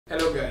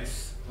Hello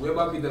guys, we're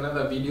back with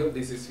another video.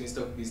 This is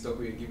Finstock Biztalk,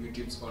 where we give you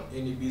tips on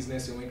any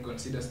business you might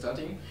consider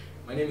starting.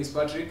 My name is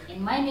Patrick.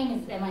 And my name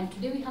is Emma, and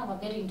today we have a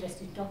very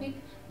interesting topic.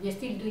 We are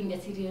still doing the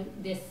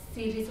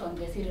series on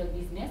the cereal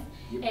business.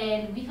 Yep.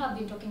 And we have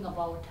been talking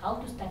about how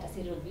to start a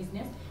cereal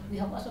business. We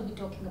have also been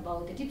talking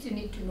about the tips you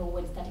need to know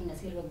when starting a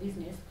cereal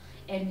business.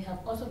 And we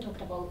have also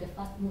talked about the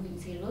fast moving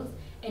cereals.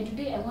 And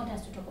today I want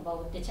us to talk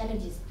about the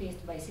challenges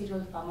faced by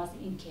cereal farmers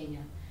in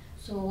Kenya.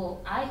 So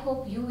I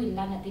hope you will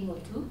learn a thing or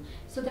two.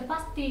 So the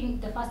first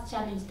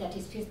challenge that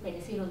is faced by the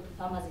cereal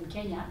farmers in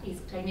Kenya is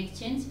climate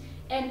change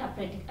and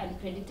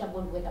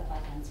unpredictable weather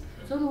patterns.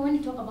 So when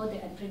you talk about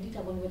the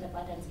unpredictable weather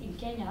patterns in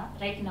Kenya,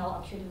 right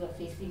now actually we are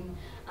facing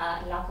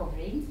lack of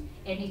rains,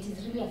 and it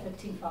is really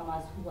affecting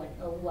farmers who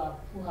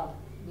have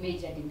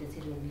majored in the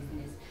cereal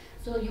business.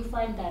 So you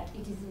find that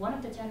it is one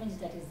of the challenges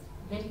that is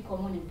very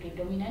common and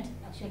predominant.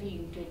 Actually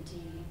in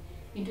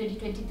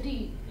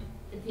 2023,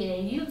 the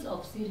yields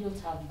of cereals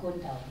have gone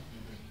down,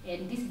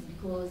 and this is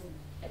because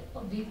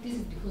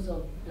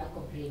of lack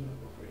of rain.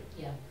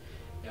 Yeah.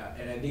 Yeah,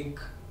 and I think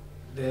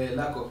the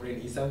lack of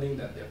rain is something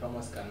that the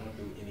farmers cannot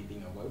do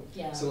anything about.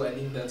 Yeah. So I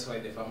think that's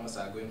why the farmers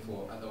are going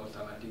for other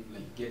alternatives,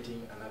 like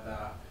getting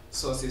another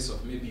sources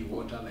of maybe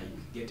water,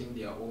 like getting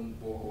their own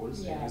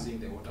boreholes and using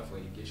the water for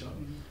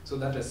irrigation. So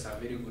that is a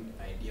very good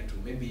idea to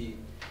maybe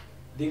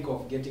think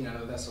of getting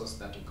another source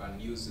that you can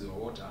use the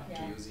water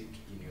to use it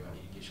in your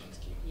irrigation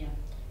scheme. Yeah.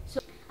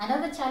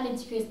 Another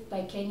challenge faced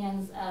by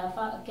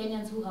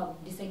Kenyans who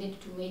have decided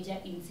to major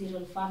in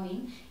cereal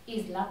farming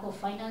is lack of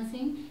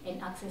financing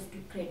and access to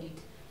credit.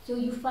 So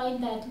you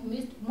find that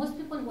most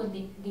people, when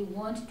they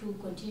want to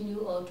continue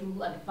or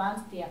to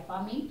advance their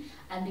farming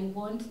and they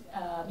want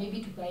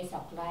maybe to buy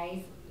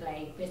supplies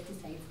like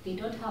pesticides, they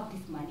don't have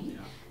this money.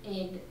 Yeah.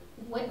 And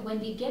when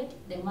they get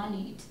the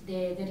money,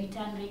 the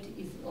return rate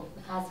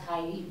has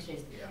high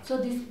interest. Yeah. So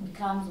this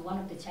becomes one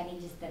of the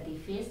challenges that they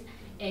face.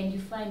 And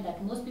you find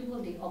that most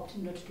people, they opt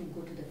not to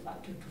go to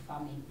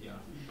farming. Yeah,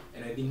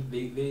 and I think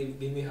they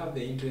may have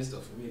the interest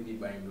of maybe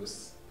buying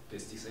those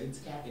pesticides,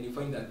 and you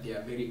find that they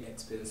are very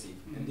expensive.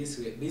 And this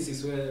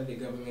is where the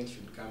government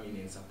should come in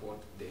and support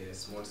the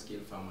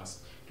small-scale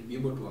farmers to be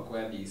able to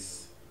acquire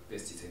these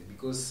pesticides,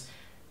 because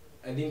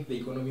I think the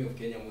economy of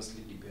Kenya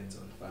mostly depends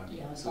on farming.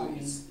 Yeah, so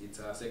it's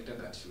a sector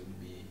that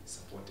should be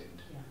supported.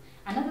 Yeah.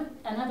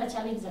 Another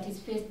challenge that is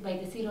faced by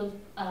the cereal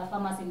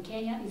farmers in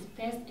Kenya is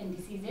pests and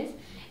diseases,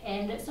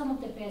 and some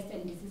of the pests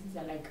and diseases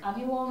are like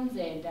armyworms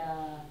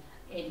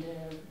and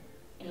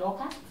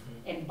locusts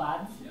and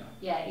birds.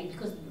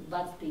 Because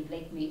birds, they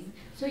like maize.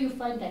 So you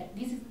find that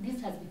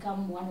this has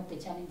become one of the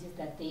challenges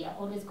that they are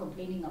always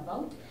complaining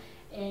about,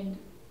 and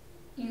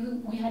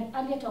we had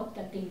earlier talked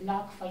that they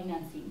lack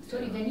financing. So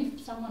even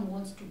if someone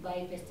wants to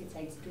buy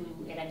pesticides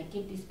to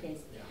eradicate these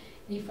pests,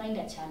 they find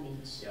a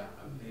challenge. Yeah,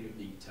 a very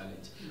big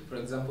challenge. For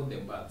example, the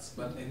birds.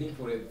 But I think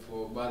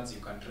for birds,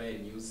 you can try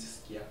and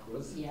use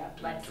scarecrows. Yeah,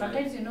 but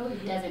sometimes it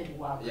doesn't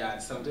work. Yeah,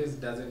 sometimes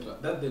it doesn't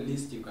work. That's the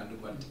least you can do,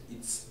 but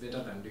it's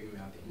better than doing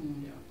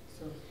nothing. Yeah.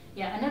 So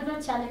another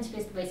challenge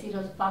faced by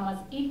cereal farmers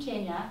in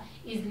Kenya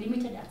is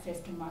limited access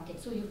to market.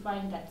 So you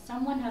find that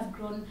someone has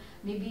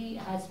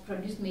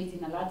produced maize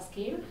in a large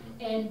scale,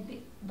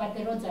 but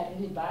the roads are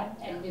really bad,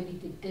 and maybe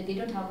they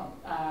don't have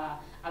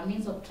a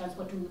means of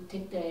transport to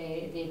take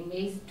the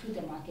maize to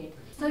the market.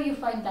 So you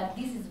find that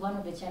this is one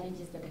of the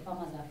challenges that the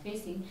farmers are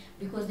facing,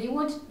 because they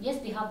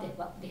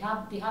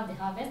have the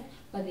harvest,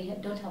 but they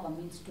don't have a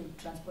means to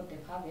transport the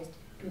harvest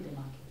to the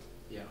market.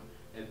 Yeah.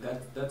 And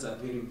that's a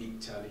very big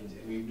challenge,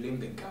 and we blame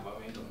the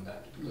government on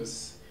that,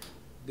 because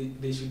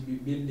they should be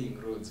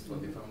building roads for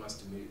the farmers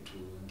to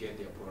get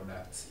their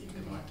products in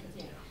the market.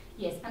 Yeah.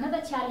 Yes,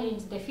 another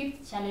challenge, the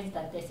fifth challenge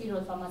that the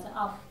cereal farmers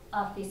are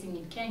facing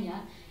in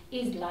Kenya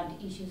is land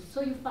issues.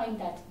 So you find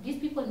that these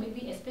people,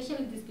 maybe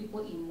especially these people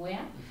in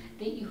Mwea,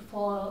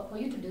 for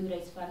you to do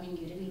rice farming,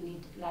 you really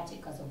need large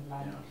acres of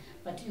land. Yeah.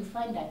 But you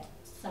find that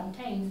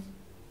sometimes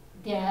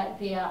there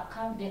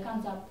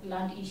comes up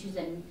land issues,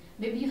 and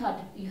maybe you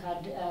had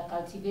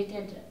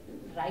cultivated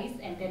rice,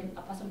 and then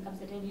a person comes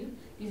and tell you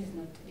this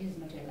is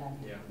not your land.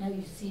 Yeah. Now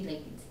you see,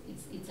 like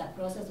it's a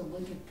process of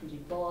going to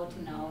report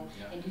now,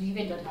 and you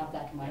even don't have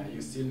that money. Yeah,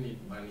 you still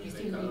need money. You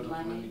still need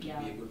money to be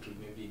able to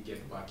maybe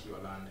get back your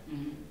land.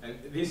 And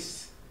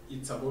it's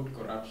about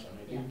corruption.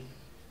 I think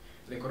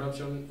the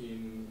corruption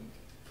in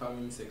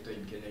farming sector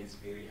in Kenya is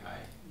very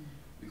high,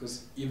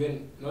 because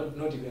even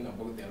not even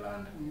about the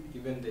land,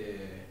 even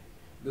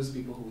those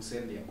people who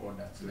sell their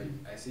products. Like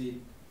I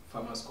see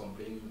farmers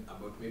complaining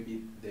about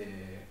maybe the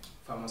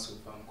farmers who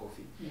farm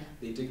coffee. Yeah.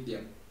 They take their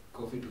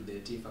coffee to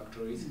the tea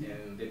factories,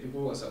 and the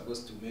people who are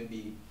supposed to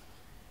maybe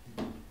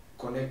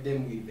connect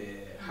them with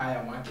the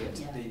higher market,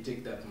 they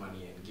take that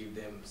money and give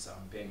them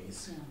some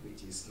pennies,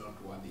 which is not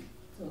worthy.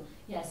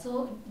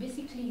 So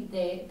basically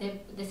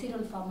the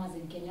cereal farmers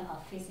in Kenya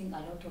are facing a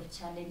lot of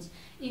challenge,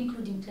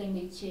 including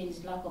climate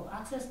change, lack of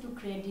access to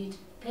credit,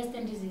 pests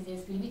and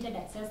diseases, limited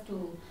access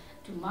to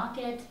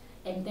market,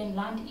 and then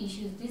land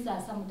issues. These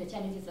are some of the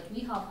challenges that we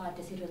have had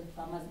the cereal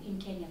farmers in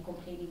Kenya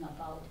complaining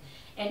about.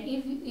 And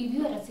if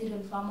you are a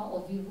cereal farmer,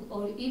 or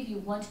if you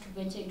want to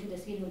venture into the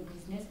cereal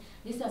business,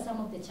 these are some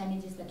of the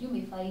challenges that you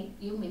may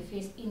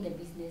face in the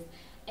business.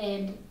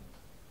 And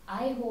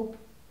I hope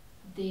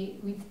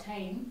with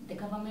time the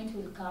government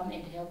will come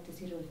and help the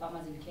cereal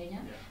farmers in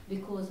Kenya,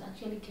 because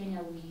actually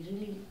Kenya we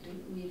really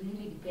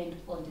depend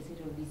on the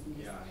cereal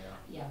business.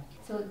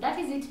 So that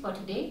is it for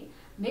today.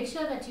 Make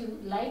sure that you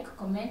like,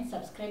 comment,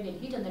 subscribe,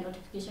 and hit on the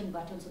notification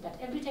button so that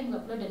every time we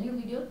upload a new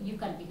video, you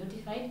can be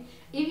notified.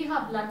 If you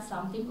have learned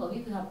something, or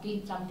if you have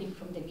gained something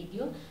from the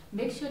video,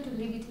 make sure to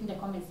leave it in the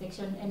comment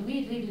section, and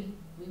we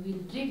will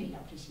really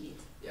appreciate.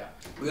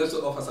 We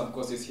also offer some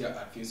courses here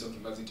at Finstock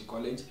University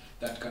College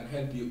that can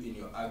help you in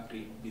your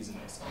agri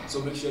business.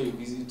 So make sure you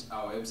visit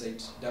our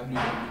website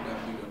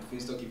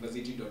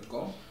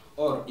www.finstockuniversity.com,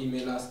 or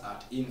email us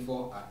at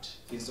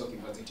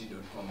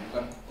info@finstockuniversity.com. You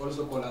can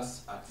also call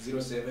us at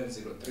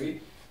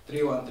 0703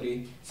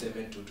 313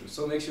 722.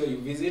 So make sure you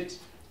visit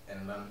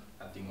and learn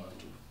a thing or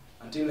two.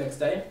 Until next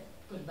time,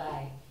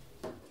 goodbye.